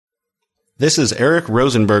This is Eric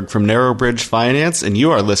Rosenberg from Narrowbridge Finance, and you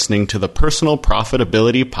are listening to the Personal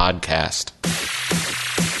Profitability Podcast.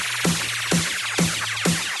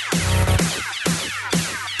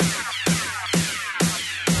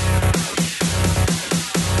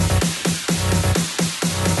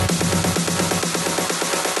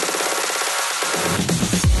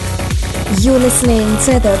 You're listening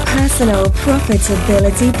to the Personal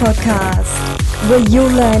Profitability Podcast, where you'll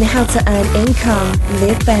learn how to earn income,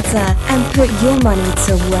 live better, and put your money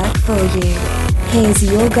to work for you. Here's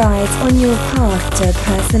your guide on your path to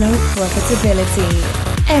personal profitability,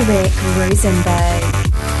 Eric Rosenberg.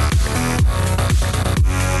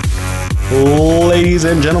 Ladies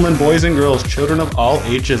and gentlemen, boys and girls, children of all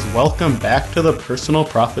ages, welcome back to the Personal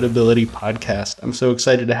Profitability Podcast. I'm so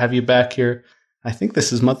excited to have you back here. I think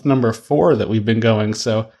this is month number 4 that we've been going.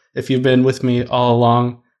 So if you've been with me all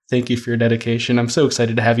along, thank you for your dedication. I'm so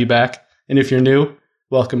excited to have you back. And if you're new,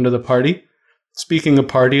 welcome to the party. Speaking of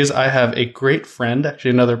parties, I have a great friend, actually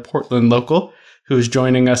another Portland local, who is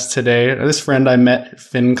joining us today. This friend I met at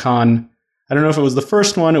FinCon. I don't know if it was the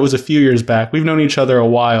first one. It was a few years back. We've known each other a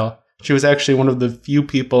while. She was actually one of the few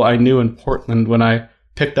people I knew in Portland when I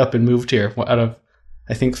picked up and moved here. Out of,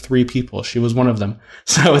 I think, 3 people, she was one of them.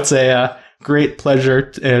 So it's a great pleasure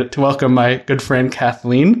to welcome my good friend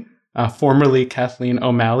Kathleen, formerly Kathleen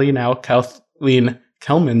O'Malley, now Kathleen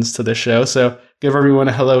Celmins, to the show. So give everyone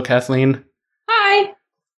a hello, Kathleen. Hi.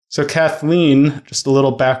 So Kathleen, just a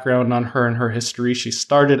little background on her and her history. She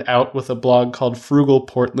started out with a blog called Frugal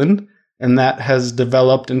Portland, and that has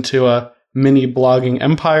developed into a mini blogging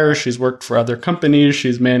empire. She's worked for other companies.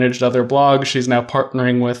 She's managed other blogs. She's now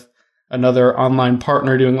partnering with another online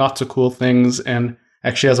partner doing lots of cool things, and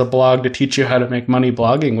actually has a blog to teach you how to make money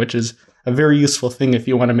blogging, which is a very useful thing if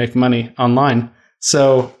you want to make money online.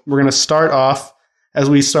 So we're going to start off, as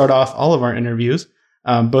we start off all of our interviews,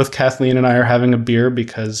 both Kathleen and I are having a beer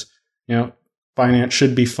because, finance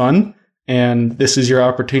should be fun. And this is your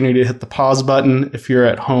opportunity to hit the pause button if you're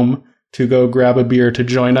at home to go grab a beer to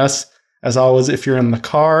join us. As always, if you're in the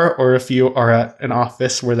car or if you are at an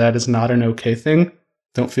office where that is not an okay thing,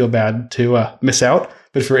 don't feel bad to miss out.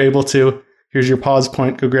 But if you're able to, here's your pause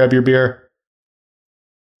point. Go grab your beer.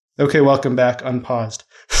 Okay, welcome back, unpaused.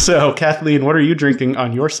 So, Kathleen, what are you drinking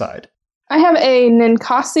on your side? I have a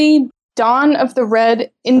Ninkasi Dawn of the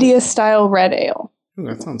Red India-style red ale. Ooh,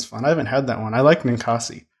 that sounds fun. I haven't had that one. I like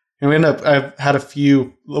Ninkasi. And I've had a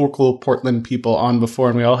few local Portland people on before,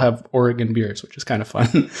 and we all have Oregon beers, which is kind of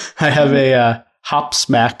fun. I have a Hop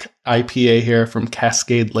Smack IPA here from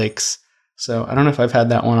Cascade Lakes. So I don't know if I've had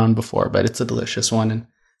that one on before, but it's a delicious one. And,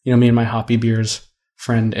 me and my Hoppy Beers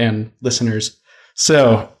friend and listeners.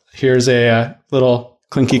 So here's a little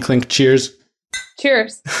clinky clink cheers.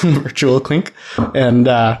 Cheers. Virtual clink. And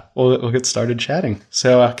we'll get started chatting.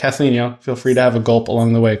 So Kathleen, feel free to have a gulp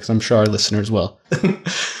along the way because I'm sure our listeners will.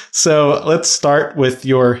 So let's start with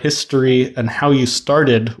your history and how you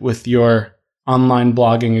started with your online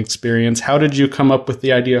blogging experience. How did you come up with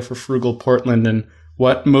the idea for Frugal Portland, and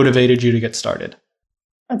what motivated you to get started?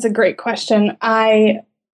 That's a great question. I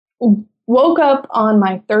woke up on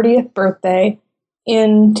my 30th birthday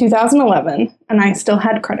in 2011, and I still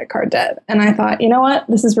had credit card debt. And I thought, you know what?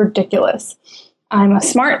 This is ridiculous. I'm a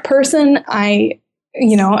smart person. I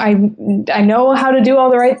know how to do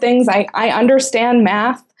all the right things. I understand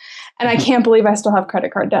math, and I can't believe I still have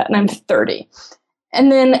credit card debt, and I'm 30.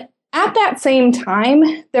 And then at that same time,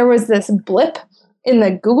 there was this blip in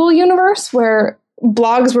the Google universe where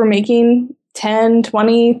blogs were making $10,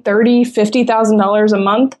 $20, $30, $50,000 a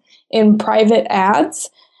month in private ads.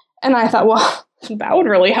 And I thought, well, that would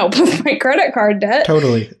really help with my credit card debt.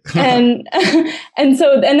 Totally. and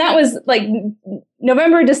that was like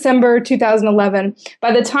November, December 2011.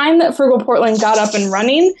 By the time that Frugal Portland got up and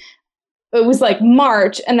running, it was like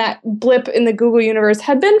March, and that blip in the Google universe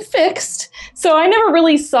had been fixed. So I never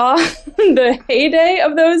really saw the heyday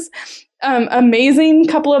of those amazing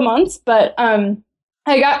couple of months, but I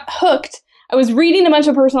got hooked. I was reading a bunch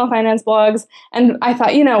of personal finance blogs, and I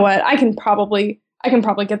thought, you know what, I can probably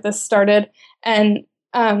get this started. And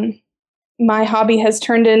my hobby has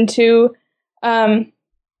turned into an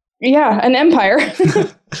empire.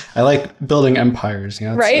 I like building empires.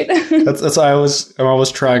 Right? That's why I'm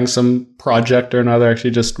always trying some project or another. I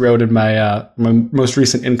actually just wrote in my most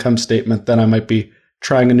recent income statement that I might be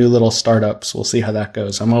trying a new little startup. So we'll see how that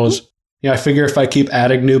goes. I'm always, I figure if I keep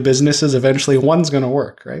adding new businesses, eventually one's going to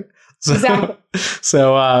work, right? So, exactly.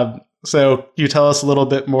 So you tell us a little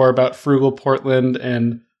bit more about Frugal Portland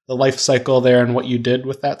and the life cycle there and what you did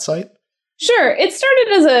with that site? Sure. It started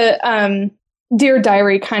as a Dear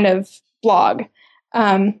Diary kind of blog.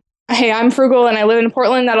 I hey, I'm frugal and I live in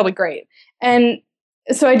Portland, that'll be great. And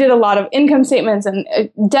so I did a lot of income statements and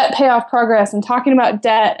debt payoff progress and talking about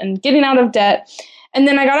debt and getting out of debt. And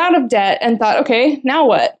then I got out of debt and thought, okay, now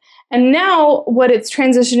what? And now what it's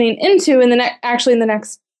transitioning into in the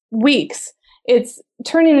next weeks, it's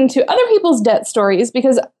turning into other people's debt stories,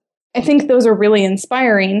 because I think those are really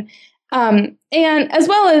inspiring. And as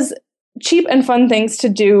well as cheap and fun things to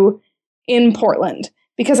do in Portland,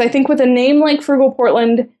 because I think with a name like Frugal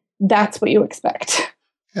Portland, that's what you expect.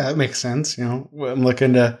 Yeah, that makes sense. I'm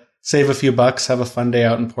looking to save a few bucks, have a fun day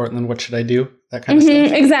out in Portland. What should I do? That kind of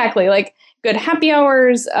stuff. Exactly. Like good happy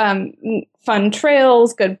hours, fun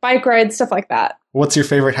trails, good bike rides, stuff like that. What's your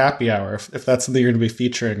favorite happy hour? If that's something you're going to be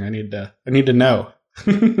featuring, I need to know.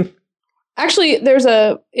 Actually,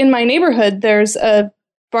 in my neighborhood, there's a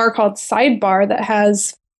bar called Sidebar that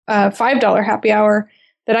has a $5 happy hour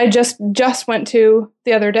that I just went to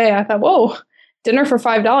the other day. I thought, whoa, dinner for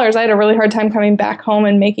 $5. I had a really hard time coming back home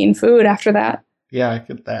and making food after that. Yeah, I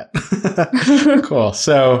get that. Cool.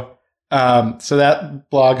 So that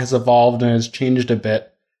blog has evolved and has changed a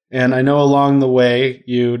bit. And I know along the way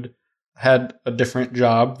you'd had a different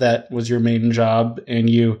job that was your main job, and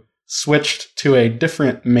you switched to a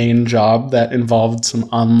different main job that involved some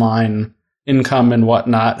online income and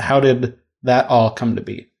whatnot. How did that all come to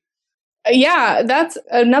be? Yeah, that's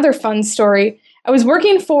another fun story. I was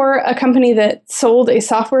working for a company that sold a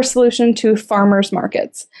software solution to farmers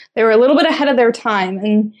markets. They were a little bit ahead of their time,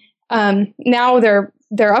 and now they're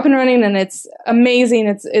up and running, and it's amazing.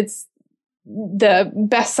 It's the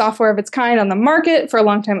best software of its kind on the market. For a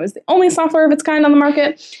long time, it was the only software of its kind on the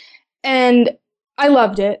market, and I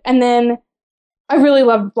loved it. And then I really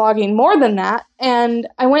loved blogging more than that, and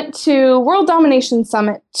I went to World Domination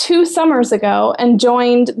Summit 2 summers ago and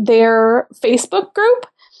joined their Facebook group.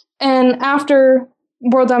 And after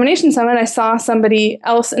World Domination Summit, I saw somebody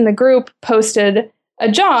else in the group posted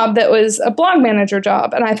a job that was a blog manager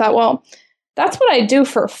job. And I thought, well, that's what I do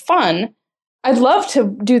for fun. I'd love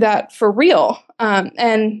to do that for real.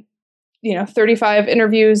 And 35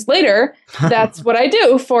 interviews later, that's what I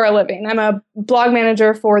do for a living. I'm a blog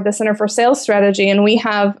manager for the Center for Sales Strategy, and we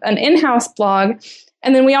have an in-house blog.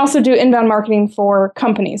 And then we also do inbound marketing for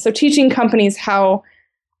companies. So teaching companies how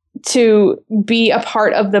to be a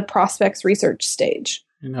part of the prospects research stage.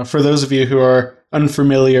 For those of you who are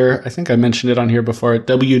unfamiliar, I think I mentioned it on here before,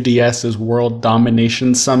 WDS is World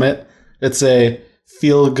Domination Summit. It's a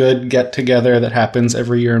feel-good get-together that happens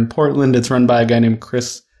every year in Portland. It's run by a guy named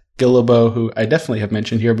Chris Gillibo, who I definitely have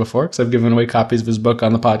mentioned here before because I've given away copies of his book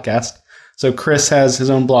on the podcast. So Chris has his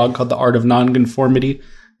own blog called The Art of Nonconformity,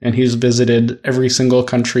 and he's visited every single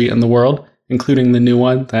country in the world, including the new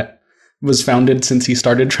one that was founded since he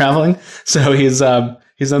started traveling. So he's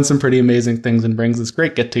done some pretty amazing things and brings this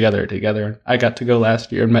great get-together together. I got to go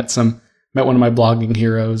last year and met one of my blogging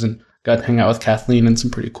heroes and got to hang out with Kathleen and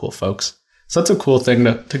some pretty cool folks. So that's a cool thing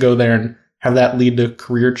to go there and have that lead to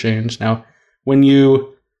career change. Now, when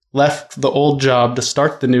you left the old job to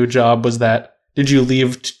start the new job, did you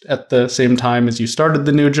leave at the same time as you started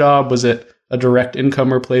the new job? Was it a direct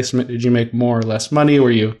income replacement? Did you make more or less money?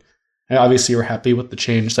 Obviously you were happy with the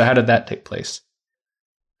change. So how did that take place?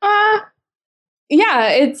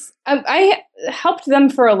 Yeah, I helped them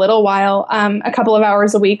for a little while, a couple of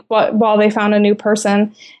hours a week while they found a new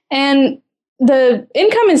person. And the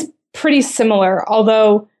income is pretty similar,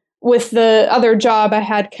 although with the other job I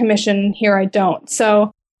had commission, here I don't.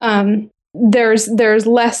 So there's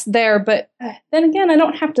less there, but then again, I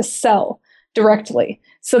don't have to sell directly.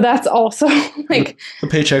 So that's also like the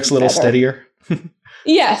paycheck's a little better. Steadier.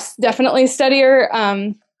 Yes, definitely steadier,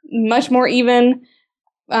 much more even.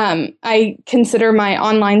 I consider my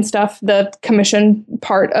online stuff the commission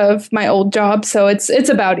part of my old job, so it's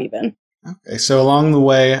about even. Okay, so along the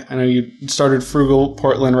way, I know you started Frugal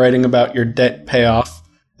Portland writing about your debt payoff.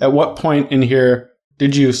 At what point in here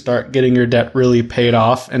did you start getting your debt really paid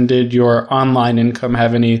off, and did your online income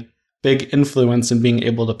have any big influence in being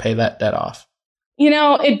able to pay that debt off?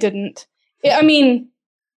 It didn't.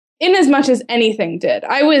 In as much as anything did.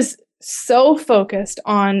 I was so focused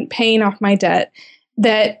on paying off my debt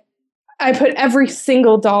that I put every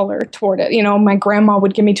single dollar toward it. My grandma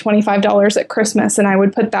would give me $25 at Christmas, and I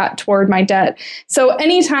would put that toward my debt. So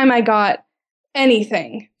anytime I got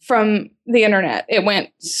anything from the internet, it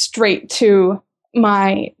went straight to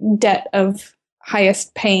my debt of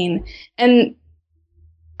highest pain. And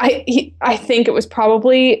I think it was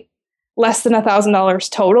probably less than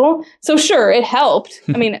 $1,000 total. So sure, it helped.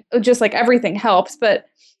 Just like everything helps, but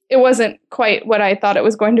it wasn't quite what I thought it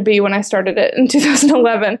was going to be when I started it in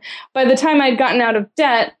 2011. By the time I'd gotten out of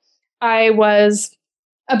debt, I was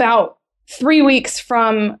about 3 weeks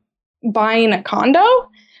from buying a condo.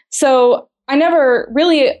 So I never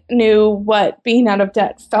really knew what being out of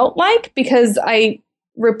debt felt like because I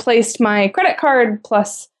replaced my credit card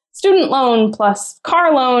plus student loan plus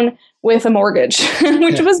car loan with a mortgage,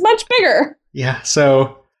 which was much bigger. Yeah.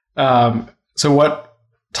 So what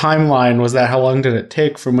timeline was that? How long did it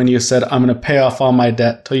take from when you said, I'm going to pay off all my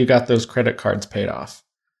debt till you got those credit cards paid off?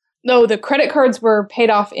 No, the credit cards were paid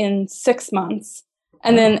off in 6 months.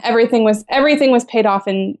 And then everything was paid off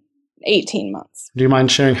in 18 months. Do you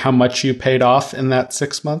mind sharing how much you paid off in that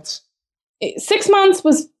 6 months? 6 months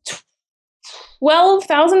was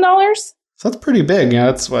 $12,000. So that's pretty big. Yeah,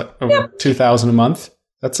 that's what, over $2,000 a month.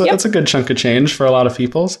 That's a good chunk of change for a lot of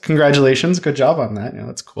people. So congratulations. Good job on that. Yeah,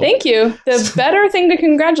 that's cool. Thank you. The better thing to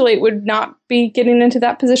congratulate would not be getting into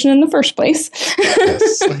that position in the first place.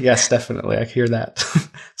 Yes, definitely. I hear that.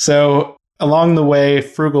 So along the way,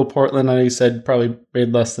 Frugal Portland, I know you said probably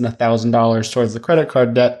made less than $1,000 towards the credit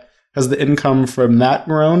card debt. Has the income from that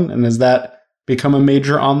grown? And has that become a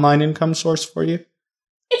major online income source for you?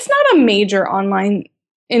 It's not a major online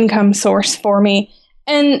income source for me.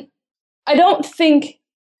 And I don't think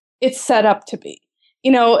it's set up to be.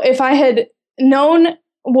 You know, if I had known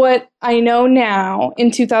what I know now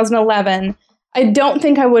in 2011, I don't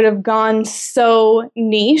think I would have gone so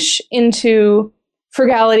niche into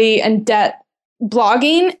frugality and debt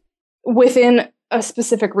blogging within a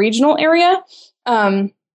specific regional area.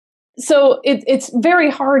 So it's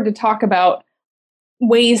very hard to talk about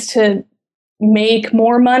ways to make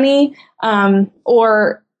more money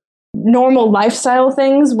or normal lifestyle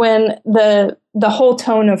things when the whole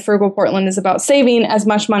tone of Frugal Portland is about saving as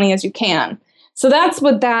much money as you can. So that's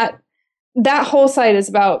what that whole site is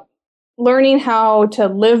about, learning how to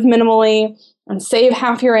live minimally and save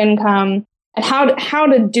half your income and how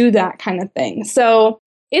to do that kind of thing. So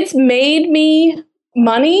it's made me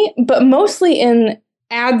money, but mostly in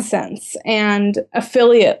AdSense and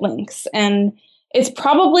affiliate links. And it's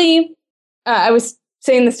probably, I was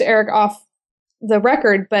saying this to Eric off the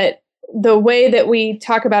record, but the way that we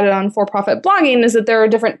talk about it on for-profit blogging is that there are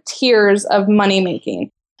different tiers of money making.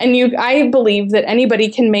 And I believe that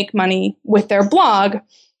anybody can make money with their blog.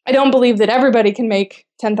 I don't believe that everybody can make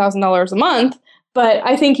 $10,000 a month, but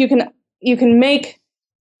I think you can make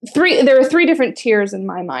there are three different tiers in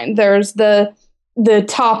my mind. There's the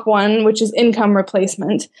top one, which is income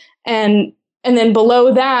replacement. And then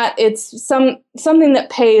below that, it's something that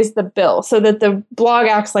pays the bill, so that the blog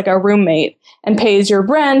acts like a roommate and pays your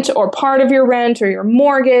rent or part of your rent or your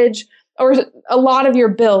mortgage or a lot of your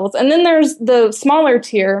bills. And then there's the smaller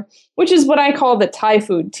tier, which is what I call the Thai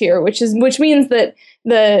food tier, which means that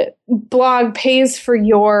the blog pays for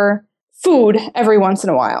your food every once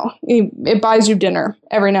in a while. It buys you dinner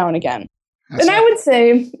every now and again. And I would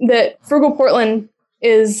say that Frugal Portland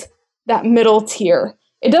is that middle tier.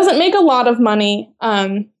 It doesn't make a lot of money.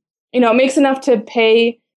 It makes enough to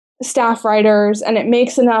pay staff writers, and it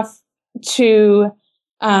makes enough to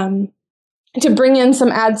bring in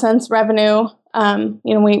some AdSense revenue.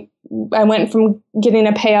 I went from getting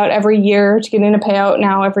a payout every year to getting a payout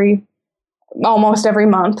now almost every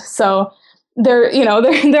month. So there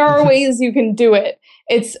are ways you can do it.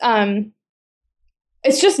 It's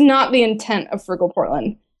just not the intent of Frugal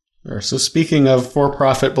Portland. Sure. So speaking of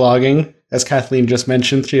for-profit blogging, as Kathleen just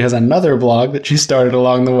mentioned, she has another blog that she started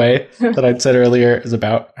along the way that I'd said earlier is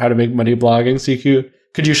about how to make money blogging. So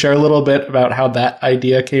could you share a little bit about how that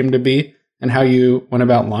idea came to be and how you went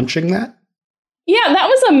about launching that? Yeah, that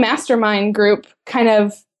was a mastermind group kind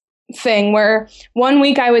of thing where one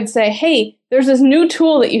week I would say, hey, there's this new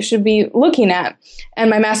tool that you should be looking at. And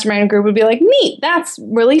my mastermind group would be like, neat, that's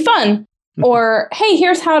really fun. Or, hey,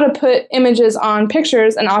 here's how to put images on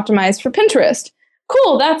pictures and optimize for Pinterest.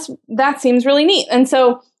 Cool, that seems really neat. And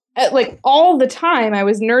so all the time I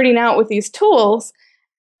was nerding out with these tools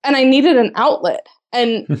and I needed an outlet.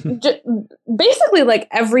 And basically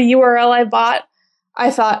every URL I bought, I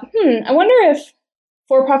thought, I wonder if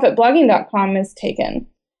forprofitblogging.com is taken.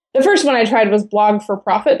 The first one I tried was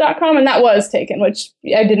blogforprofit.com, and that was taken, which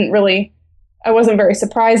I wasn't very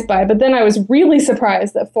surprised by. But then I was really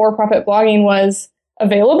surprised that for-profit blogging was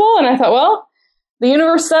available. And I thought, well, the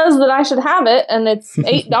universe says that I should have it, and it's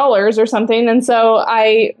 $8 or something. And so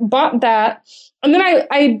I bought that. And then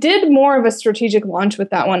I did more of a strategic launch with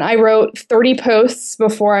that one. I wrote 30 posts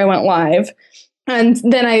before I went live. And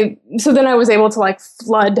then I was able to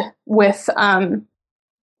flood with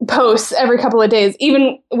posts every couple of days,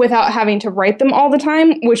 even without having to write them all the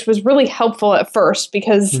time, which was really helpful at first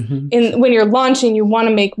because when you're launching, you want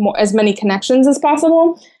to make as many connections as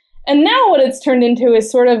possible. And now what it's turned into is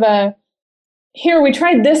sort of here we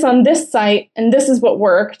tried this on this site and this is what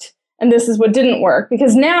worked. and this is what didn't work.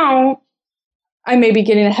 Because now I may be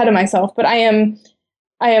getting ahead of myself, but I am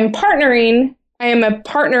partnering. I am a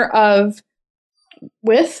partner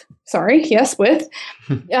with Joel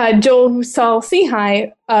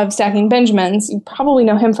Saul-Sehy of Stacking Benjamins. You probably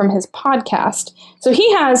know him from his podcast. So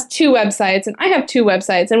he has 2 websites, and I have 2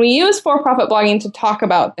 websites, and we use for-profit blogging to talk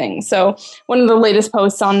about things. So one of the latest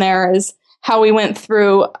posts on there is how we went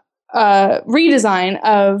through a redesign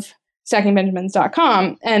of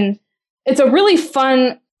stackingbenjamins.com. And it's a really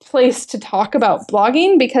fun place to talk about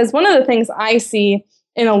blogging, because one of the things I see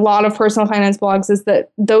in a lot of personal finance blogs is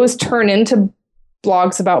that those turn into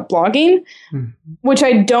blogs about blogging, which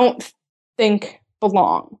I don't think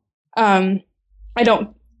belong. I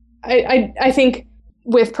think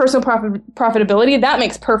with personal profitability, that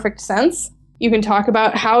makes perfect sense. You can talk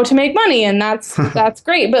about how to make money, and that's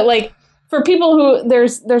great. But like for people who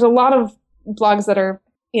there's a lot of blogs that are,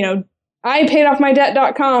 I paid off my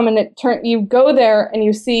debt.com, and you go there and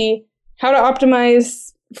you see how to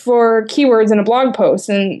optimize for keywords in a blog post,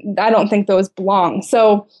 and I don't think those belong.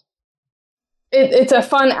 So it's a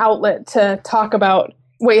fun outlet to talk about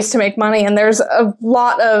ways to make money, and there's a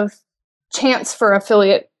lot of chance for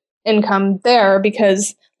affiliate income there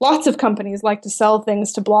because lots of companies like to sell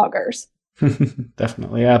things to bloggers.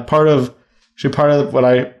 Definitely. Yeah. Part of what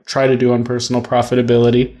I try to do on personal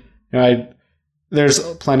profitability, there's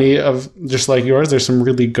plenty of, just like yours, there's some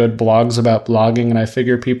really good blogs about blogging, and I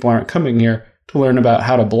figure people aren't coming here to learn about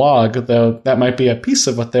how to blog, though that might be a piece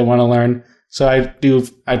of what they want to learn. So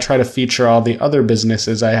I try to feature all the other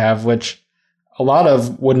businesses I have, which a lot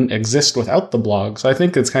of wouldn't exist without the blog. So I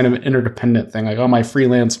think it's kind of an interdependent thing, like all my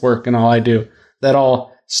freelance work and all I do, that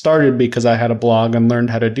all started because I had a blog and learned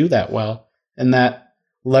how to do that well. And that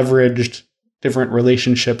leveraged different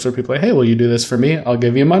relationships where people are like, hey, will you do this for me? I'll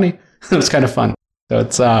give you money. It's kind of fun. So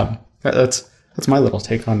it's that's my little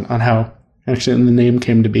take on how actually the name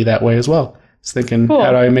came to be that way as well. It's thinking, cool.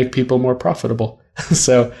 How do I make people more profitable?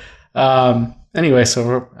 So anyway,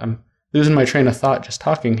 so I'm losing my train of thought just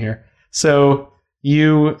talking here. So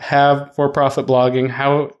you have for-profit blogging.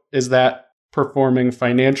 How is that performing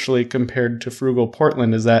financially compared to Frugal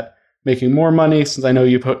Portland? Is that making more money, since I know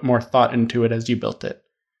you put more thought into it as you built it?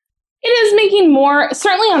 It is making more,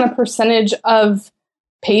 certainly on a percentage of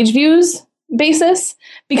page views basis,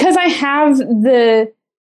 because I have the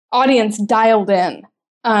audience dialed in.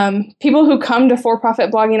 People who come to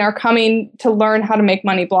for-profit blogging are coming to learn how to make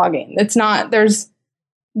money blogging. It's not, there's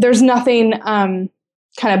nothing kind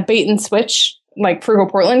of bait and switch like Frugal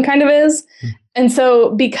Portland kind of is. And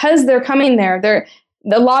so because they're coming there,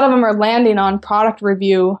 a lot of them are landing on product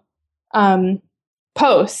review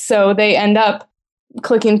posts. So they end up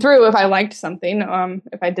clicking through if I liked something.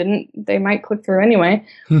 If I didn't, they might click through anyway.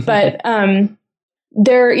 But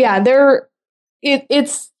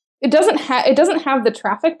it doesn't have the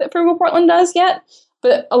traffic that Frugal Portland does yet,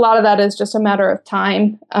 but a lot of that is just a matter of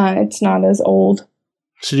time. It's not as old.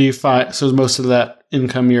 So do you find, so most of that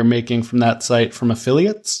income you're making from that site from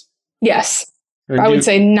affiliates? Yes. I would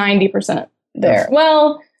say 90% there.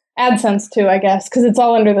 Well, AdSense too, I guess, because it's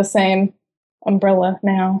all under the same umbrella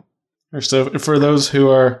now. So for those who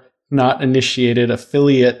are not initiated,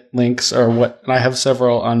 affiliate links are what, and I have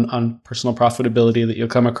several on personal profitability that you'll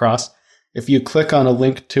come across. If you click on a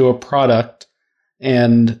link to a product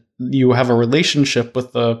and you have a relationship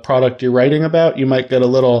with the product you're writing about, you might get a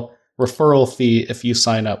little referral fee if you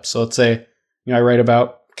sign up. So let's say, I write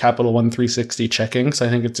about Capital One 360 checking, so I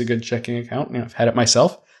think it's a good checking account. I've had it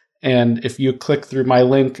myself. And if you click through my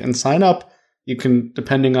link and sign up, you can,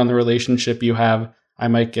 depending on the relationship you have, I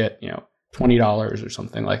might get, $20 or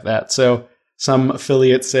something like that. So some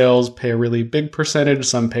affiliate sales pay a really big percentage,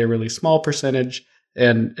 some pay a really small percentage.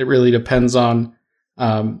 And it really depends on,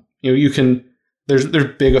 you can, there's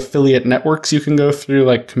big affiliate networks you can go through,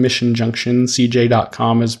 like Commission Junction,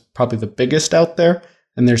 CJ.com is probably the biggest out there.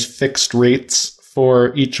 And there's fixed rates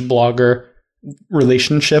for each blogger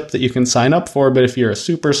relationship that you can sign up for. But if you're a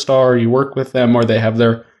superstar, you work with them, or they have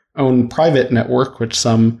their own private network, which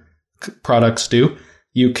some products do,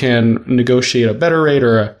 you can negotiate a better rate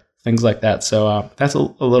or things like that. So that's a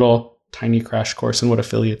little tiny crash course in what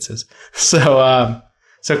affiliates is. So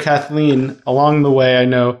Kathleen, along the way, I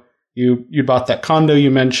know you bought that condo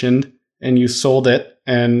you mentioned and you sold it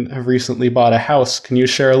and have recently bought a house. Can you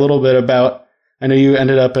share a little bit about, I know you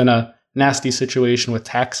ended up in a nasty situation with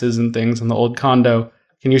taxes and things in the old condo.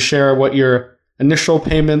 Can you share what your initial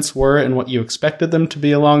payments were and what you expected them to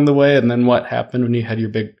be along the way, and then what happened when you had your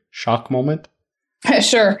big shock moment?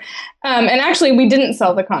 Sure. And actually, we didn't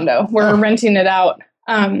sell the condo. We're renting it out.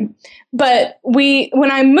 But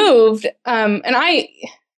when I moved, and I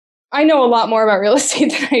I know a lot more about real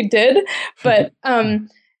estate than I did, but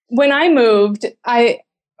when I moved, I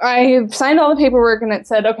signed all the paperwork and it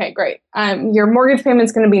said, okay, great. Your mortgage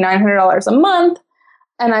payment's going to be $900 a month.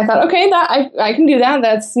 And I thought, okay, that I can do that.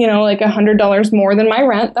 That's, like $100 more than my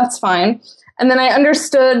rent. That's fine. And then I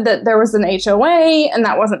understood that there was an HOA and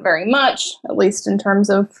that wasn't very much, at least in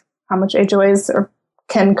terms of how much HOAs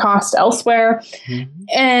can cost elsewhere. Mm-hmm.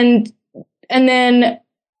 And then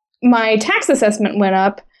my tax assessment went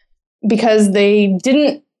up because they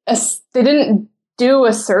didn't do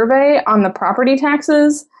a survey on the property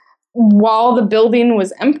taxes while the building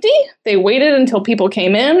was empty. They waited until people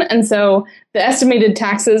came in. And so the estimated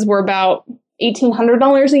taxes were about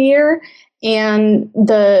 $1,800 a year. And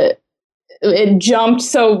it jumped.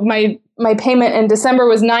 So my payment in December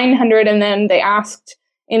was $900. And then they asked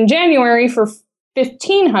in January for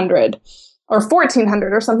 $1,500 or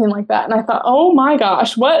 $1,400 or something like that. And I thought, oh my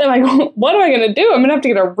gosh, what am I going to do? I'm going to have to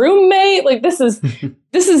get a roommate. Like this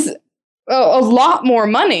is a lot more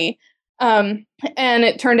money. And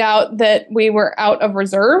it turned out that we were out of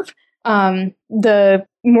reserve. The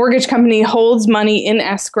mortgage company holds money in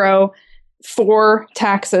escrow for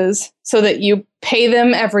taxes so that you pay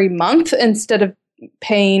them every month instead of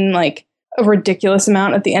paying like a ridiculous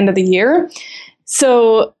amount at the end of the year.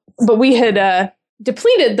 So, but we had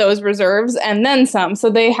depleted those reserves and then some.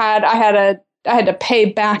 So I had to pay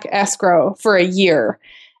back escrow for a year.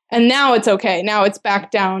 And now it's okay. Now it's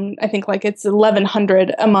back down. I think like it's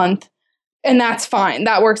 $1,100 a month. And that's fine.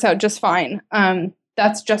 That works out just fine.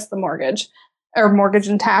 That's just the mortgage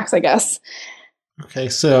and tax, I guess. Okay.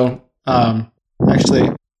 So, actually,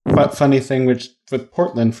 funny thing with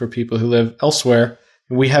Portland for people who live elsewhere,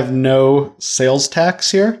 we have no sales tax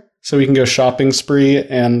here. So we can go shopping spree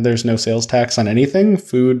and there's no sales tax on anything,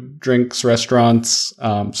 food, drinks, restaurants,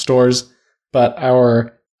 stores. But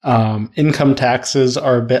our income taxes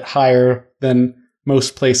are a bit higher than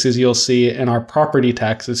most places you'll see, and our property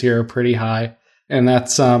taxes here are pretty high. And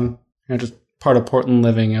that's just part of Portland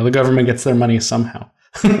living. The government gets their money somehow.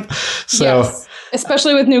 So, yes,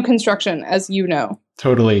 especially with new construction, as you know.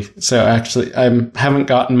 Totally. So actually, I haven't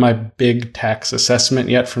gotten my big tax assessment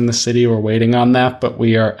yet from the city. We're waiting on that, but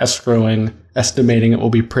we are estimating it will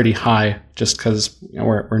be pretty high just because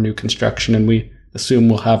we're new construction and we assume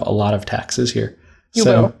we'll have a lot of taxes here. You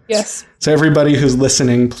will, yes. So everybody who's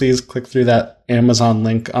listening, please click through that Amazon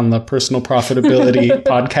link on the Personal Profitability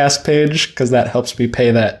podcast page because that helps me pay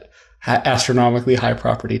that astronomically high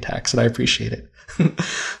property tax, and I appreciate it.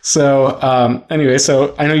 So anyway,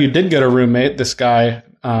 so I know you did get a roommate. This guy,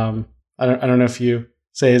 I don't know if you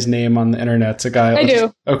say his name on the internet. It's a guy. I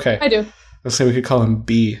do. Okay. I do. Let's say we could call him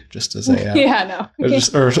B just as a yeah,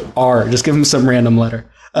 no. or R. Just give him some random letter.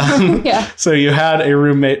 Yeah. So you had a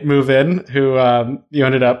roommate move in who you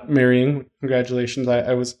ended up marrying. Congratulations!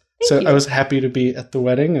 I was happy to be at the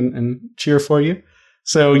wedding and cheer for you.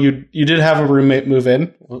 So you did have a roommate move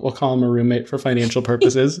in. We'll call him a roommate for financial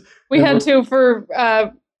purposes. We had to for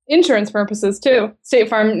insurance purposes too. State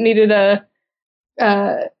Farm needed a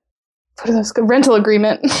rental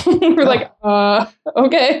agreement. We're like,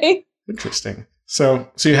 okay. Interesting. So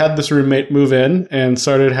you had this roommate move in and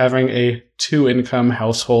started having a 2-income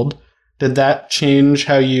household. Did that change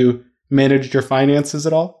how you managed your finances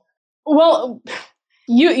at all? Well,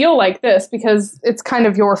 you'll like this because it's kind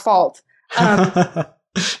of your fault.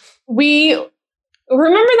 We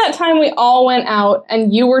remember that time we all went out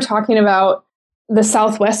and you were talking about the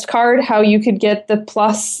Southwest card, how you could get the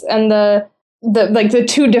plus and the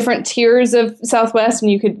 2 different tiers of Southwest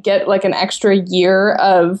and you could get like an extra year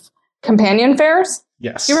of companion fares.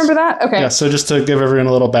 Yes. Do you remember that? Okay. Yeah. So just to give everyone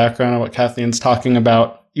a little background on what Kathleen's talking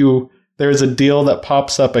about, there's a deal that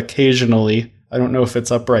pops up occasionally. I don't know if it's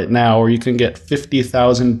up right now, where you can get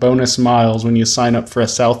 50,000 bonus miles when you sign up for a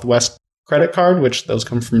Southwest credit card, which those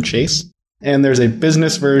come from Chase. And there's a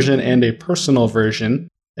business version and a personal version.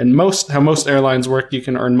 And how most airlines work, you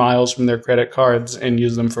can earn miles from their credit cards and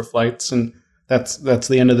use them for flights. And that's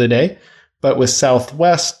the end of the day. But with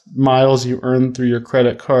Southwest, miles you earn through your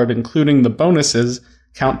credit card, including the bonuses,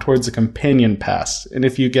 count towards a companion pass. And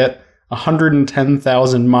if you get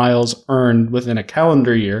 110,000 miles earned within a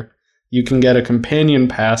calendar year, you can get a companion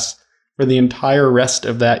pass for the entire rest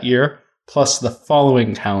of that year, plus the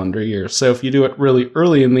following calendar year. So if you do it really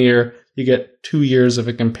early in the year, you get 2 years of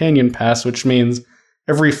a companion pass, which means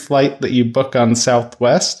every flight that you book on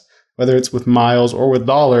Southwest, whether it's with miles or with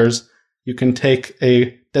dollars, you can take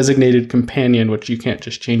a designated companion, which you can't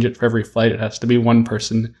just change it for every flight. It has to be one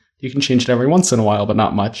person. You can change it every once in a while, but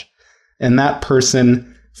not much. And that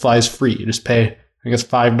person flies free. You just pay, I guess,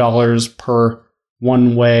 $5 per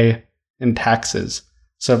one way in taxes.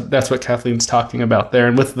 So that's what Kathleen's talking about there.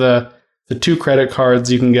 And with the 2 credit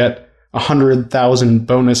cards, you can get 100,000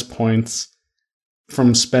 bonus points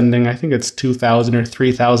from spending, I think it's $2,000 or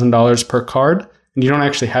 $3,000 per card. And you don't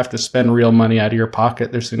actually have to spend real money out of your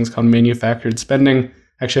pocket. There's things called manufactured spending.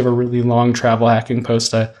 I actually have a really long travel hacking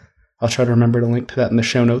post. I'll try to remember to link to that in the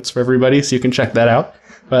show notes for everybody so you can check that out.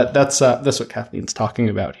 But that's what Kathleen's talking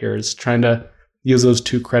about here, is trying to use those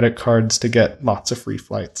 2 credit cards to get lots of free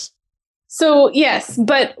flights. So yes,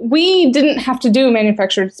 but we didn't have to do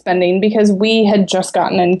manufactured spending because we had just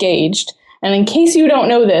gotten engaged. And in case you don't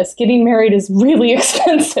know this, getting married is really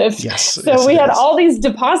expensive. Yes. So we had all these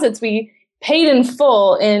deposits we paid in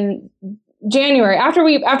full in January. After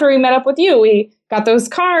we met up with you, we got those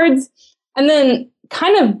cards and then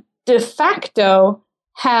kind of de facto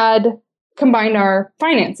had combined our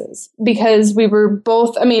finances because we were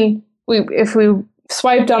both, if we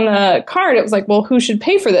swiped on the card, it was like, well, who should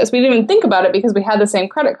pay for this? We didn't even think about it because we had the same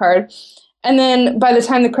credit card. And then by the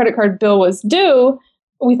time the credit card bill was due,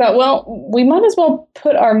 we thought, well, we might as well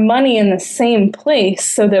put our money in the same place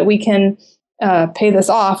so that we can pay this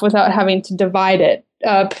off without having to divide it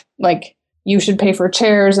up. Like you should pay for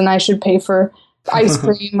chairs and I should pay for ice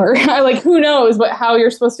cream or like, who knows how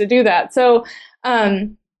you're supposed to do that. So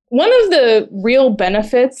one of the real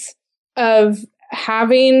benefits of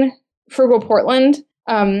having Frugal Portland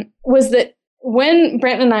was that when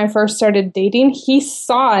Brant and I first started dating, he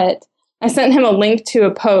saw it. I sent him a link to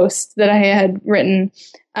a post that I had written,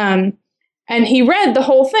 and he read the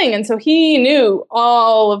whole thing. And so he knew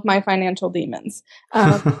all of my financial demons.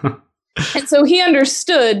 And so he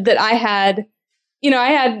understood that I had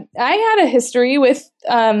a history with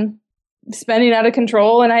spending out of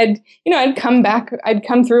control, and I'd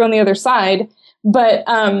come through on the other side. But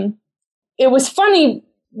it was funny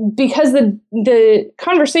because the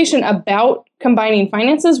conversation about combining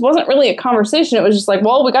finances wasn't really a conversation. It was just like,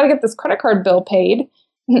 well, we got to get this credit card bill paid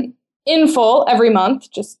in full every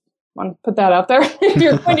month. Just want to put that out there. If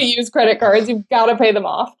you're going to use credit cards, you've got to pay them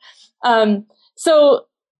off. So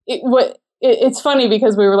it's funny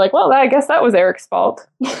because we were like, well, I guess that was Eric's fault.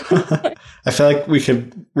 I feel like we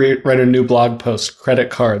could write a new blog post, Credit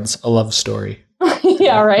Cards, a Love Story.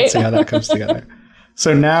 Yeah, right. Let's see how that comes together.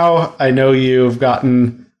 So now I know you've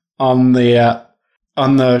gotten on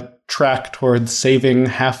the track towards saving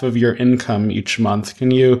half of your income each month. Can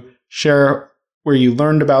you share where you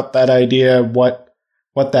learned about that idea, what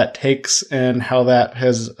that takes, and how that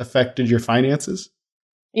has affected your finances?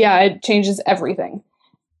 Yeah, it changes everything.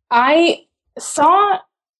 I saw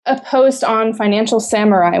a post on Financial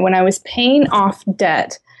Samurai when I was paying off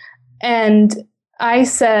debt, and I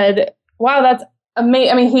said, wow, that's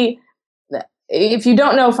amazing. If you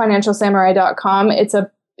don't know financialsamurai.com, it's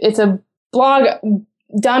a blog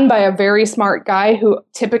done by a very smart guy who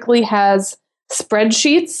typically has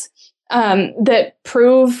spreadsheets that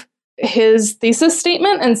prove his thesis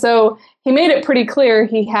statement. And so he made it pretty clear.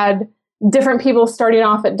 He had different people starting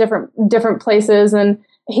off at different places, and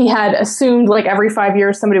he had assumed like every 5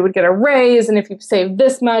 years somebody would get a raise, and if you save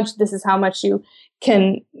this much, this is how much you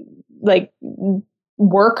can like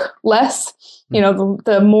work less. You know,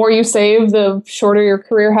 the more you save, the shorter your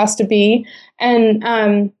career has to be.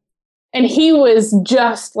 And he was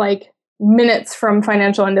just like minutes from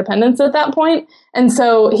financial independence at that point. And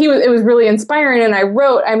so it was really inspiring. And I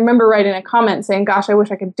remember writing a comment saying, gosh, I wish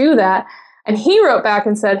I could do that. And he wrote back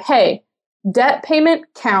and said, hey, debt payment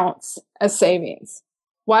counts as savings.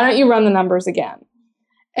 Why don't you run the numbers again?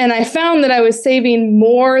 And I found that I was saving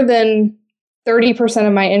more than 30%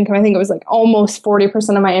 of my income. I think it was like almost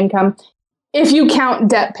 40% of my income if you count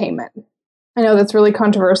debt payment. I know that's really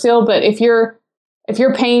controversial, but if you're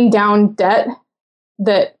paying down debt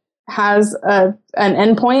that has an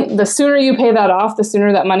endpoint, the sooner you pay that off, the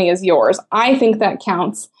sooner that money is yours. I think that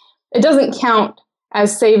counts. It doesn't count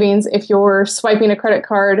as savings if you're swiping a credit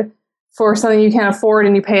card for something you can't afford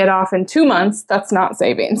and you pay it off in 2 months. That's not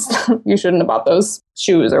savings. You shouldn't have bought those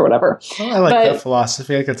shoes or whatever. Well, I like that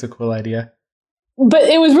philosophy. I think it's a cool idea. But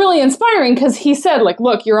it was really inspiring because he said, like,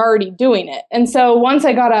 look, you're already doing it. And so once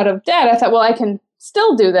I got out of debt, I thought, well, I can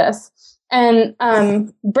still do this. And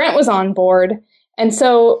Brent was on board. And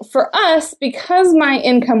so for us, because my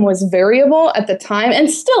income was variable at the time,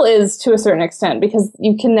 and still is to a certain extent, because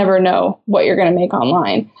you can never know what you're going to make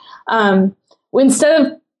online, instead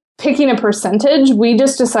of picking a percentage, we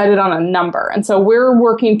just decided on a number. And so we're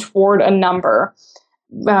working toward a number.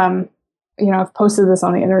 I've posted this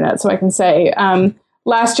on the internet, so I can say,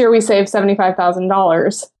 last year we saved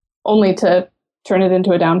 $75,000 only to turn it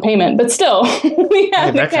into a down payment. But still, we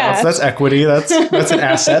had the cash. That's equity. That's an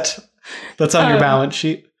asset. That's on your balance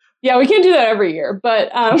sheet. Yeah, we can't do that every year,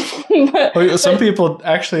 but, some people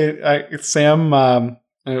actually, Sam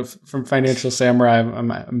from Financial Samurai,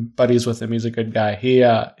 I'm buddies with him. He's a good guy.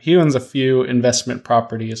 He owns a few investment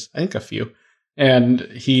properties, I think a few, and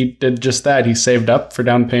he did just that. He saved up for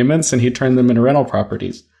down payments and he turned them into rental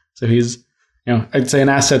properties. So he's, I'd say an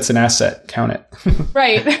asset's an asset. Count it.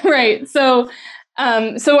 Right. So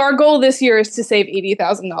our goal this year is to save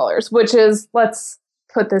 $80,000, which is, let's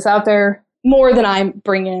put this out there, more than I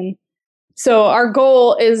bring in. So our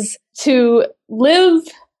goal is to live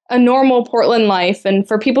a normal Portland life. And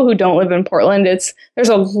for people who don't live in Portland, there's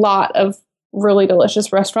a lot of really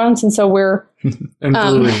delicious restaurants. And so we're... and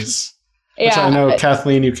breweries. Which I know,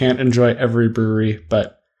 Kathleen, you can't enjoy every brewery,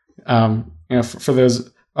 but for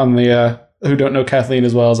those on the who don't know Kathleen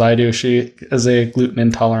as well as I do, she is a gluten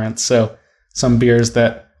intolerant. So some beers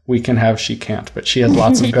that we can have, she can't, but she has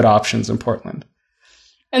lots of good options in Portland.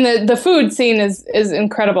 And the food scene is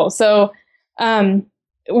incredible. So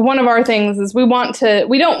one of our things is we know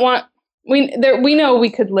we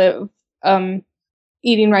could live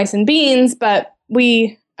eating rice and beans, but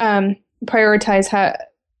we prioritize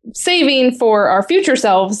saving for our future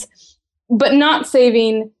selves, but not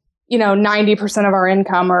saving 90% of our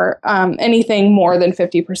income or anything more than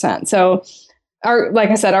 50%. So like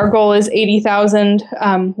I said, our goal is 80,000.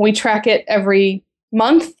 We track it every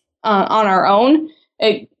month on our own.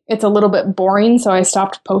 It's a little bit boring, so I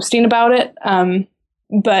stopped posting about it.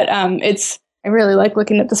 But I really like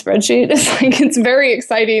looking at the spreadsheet. It's very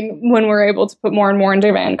exciting when we're able to put more and more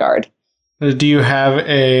into Vanguard. Do you have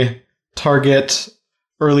a target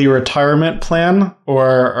early retirement plan,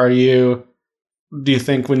 or do you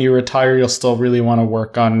think when you retire you'll still really want to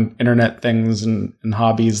work on internet things and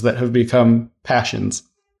hobbies that have become passions?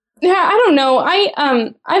 Yeah, I don't know.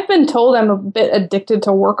 I've been told I'm a bit addicted to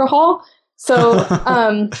workahol. So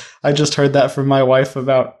I just heard that from my wife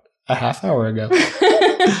about a half hour ago.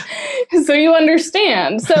 So you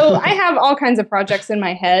understand. So I have all kinds of projects in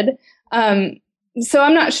my head. So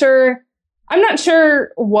I'm not sure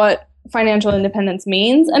what financial independence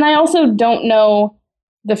means, and I also don't know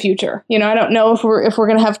the future. I don't know if we're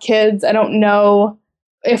going to have kids. I don't know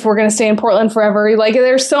if we're going to stay in Portland forever. Like,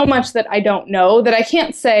 there's so much that I don't know that I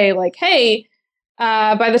can't say, like, hey,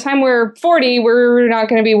 by the time we're 40, we're not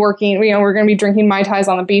going to be working. We're going to be drinking Mai Tais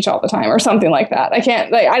on the beach all the time or something like that.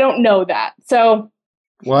 I don't know that. So,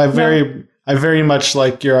 well, I very much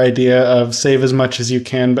like your idea of save as much as you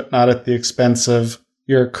can, but not at the expense of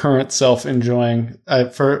your current self enjoying.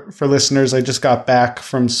 For listeners, I just got back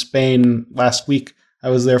from Spain last week. I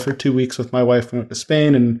was there for 2 weeks with my wife. We went to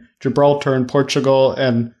Spain and Gibraltar and Portugal,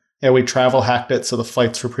 and we travel hacked it, so the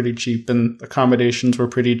flights were pretty cheap and accommodations were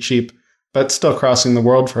pretty cheap. But still crossing the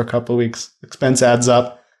world for a couple of weeks, expense adds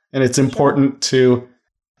up, and it's important to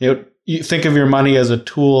you think of your money as a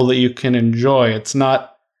tool that you can enjoy. It's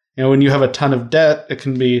not when you have a ton of debt,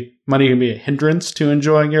 money can be a hindrance to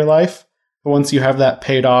enjoying your life. But once you have that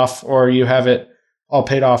paid off, or you have it all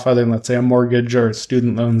paid off, other than let's say a mortgage or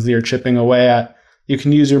student loans that you're chipping away at, you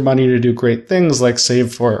can use your money to do great things like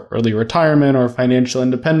save for early retirement or financial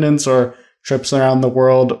independence or trips around the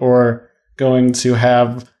world or going to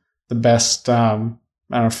have the best,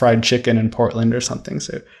 fried chicken in Portland or something.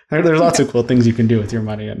 So there's lots of cool things you can do with your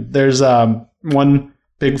money. And there's one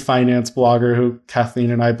big finance blogger who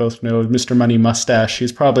Kathleen and I both know, Mr. Money Mustache.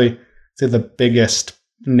 He's probably the biggest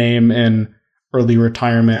name in early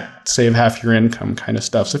retirement, save half your income kind of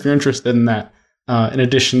stuff. So if you're interested in that, in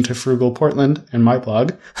addition to Frugal Portland and my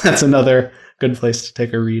blog, that's another good place to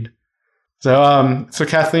take a read. So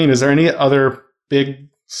Kathleen, is there any other big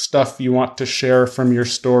stuff you want to share from your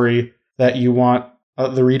story that you want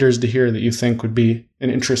the readers to hear that you think would be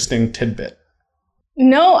an interesting tidbit?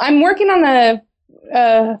 No, I'm working on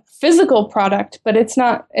a physical product, but it's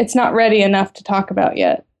not ready enough to talk about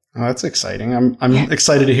yet. Oh, that's exciting. I'm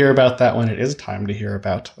excited to hear about that when it is time to hear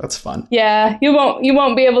about. That's fun. Yeah, you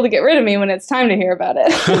won't be able to get rid of me when it's time to hear about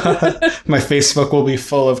it. My Facebook will be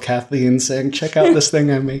full of Kathleen saying, "Check out this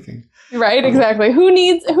thing I'm making." Right, exactly. Who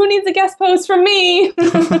needs a guest post from me?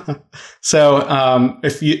 So,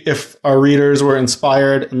 if our readers were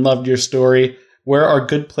inspired and loved your story, where are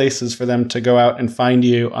good places for them to go out and find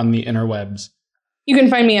you on the interwebs? You can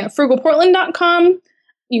find me at frugalportland.com.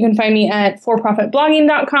 You can find me at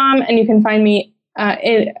forprofitblogging.com, and you can find me,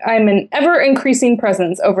 I'm an ever-increasing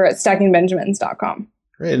presence over at stackingbenjamins.com.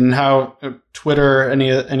 Great. And how, Twitter,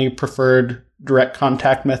 any preferred direct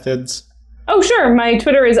contact methods? Oh, sure. My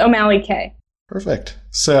Twitter is OMalleyK. Perfect.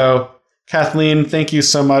 So, Kathleen, thank you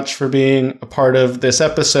so much for being a part of this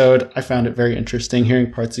episode. I found it very interesting hearing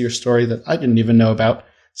parts of your story that I didn't even know about.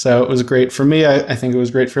 So it was great for me. I think it was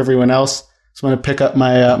great for everyone else. So I'm going to pick up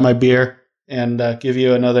my beer and give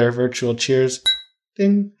you another virtual cheers.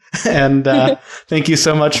 Ding. And thank you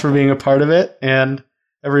so much for being a part of it. And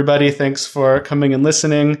everybody, thanks for coming and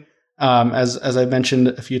listening. As I mentioned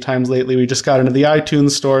a few times lately, we just got into the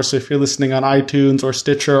iTunes store. So if you're listening on iTunes or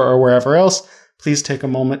Stitcher or wherever else, please take a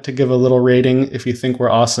moment to give a little rating. If you think we're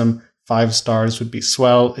awesome, 5 stars would be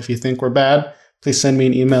swell. If you think we're bad, please send me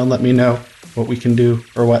an email and let me know what we can do,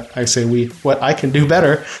 or what I can do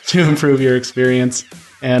better to improve your experience.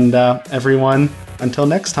 And everyone, until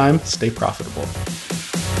next time, stay profitable.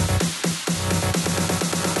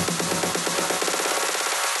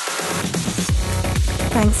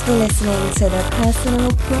 Thanks for listening to the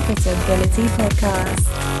Personal Profitability Podcast.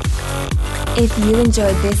 If you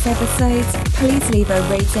enjoyed this episode, please leave a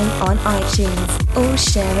rating on iTunes or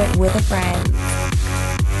share it with a friend.